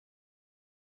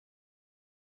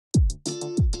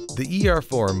The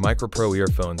ER4 microPro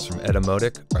earphones from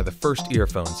Etymotic are the first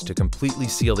earphones to completely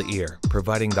seal the ear,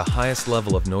 providing the highest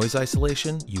level of noise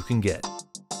isolation you can get.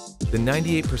 The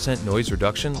 98% noise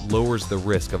reduction lowers the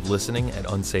risk of listening at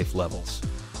unsafe levels.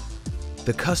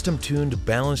 The custom-tuned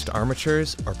balanced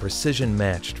armatures are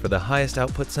precision-matched for the highest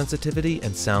output sensitivity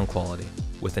and sound quality,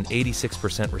 with an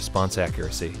 86% response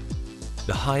accuracy,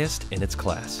 the highest in its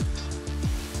class.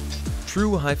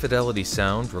 True high-fidelity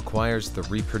sound requires the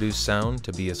reproduced sound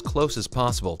to be as close as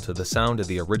possible to the sound of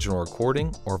the original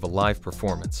recording or of a live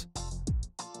performance.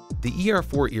 The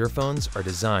ER4 earphones are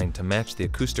designed to match the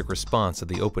acoustic response of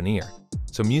the open ear,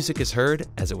 so music is heard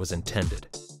as it was intended.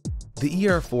 The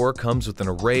ER4 comes with an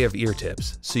array of ear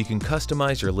tips, so you can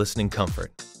customize your listening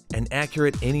comfort. An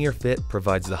accurate in-ear fit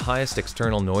provides the highest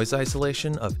external noise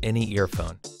isolation of any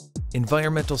earphone.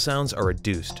 Environmental sounds are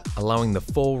reduced, allowing the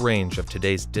full range of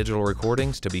today's digital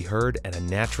recordings to be heard at a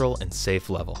natural and safe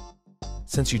level.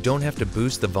 Since you don't have to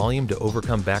boost the volume to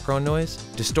overcome background noise,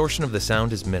 distortion of the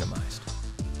sound is minimized.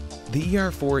 The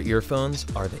ER4 earphones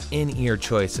are the in-ear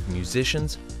choice of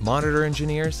musicians, monitor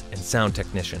engineers, and sound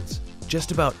technicians.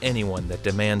 Just about anyone that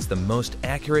demands the most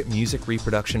accurate music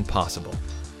reproduction possible.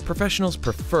 Professionals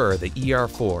prefer the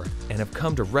ER4 and have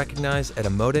come to recognize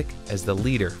Etymotic as the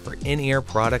leader for in-ear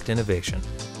product innovation.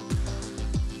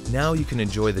 Now you can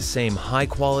enjoy the same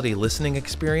high-quality listening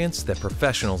experience that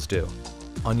professionals do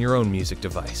on your own music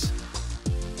device.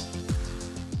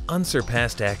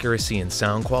 Unsurpassed accuracy and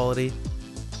sound quality,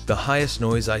 the highest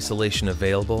noise isolation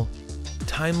available,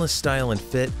 timeless style and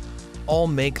fit, all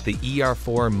make the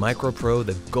ER4 microPro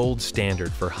the gold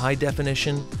standard for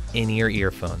high-definition in-ear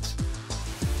earphones.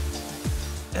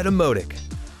 Etymotic,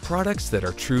 products that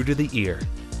are true to the ear.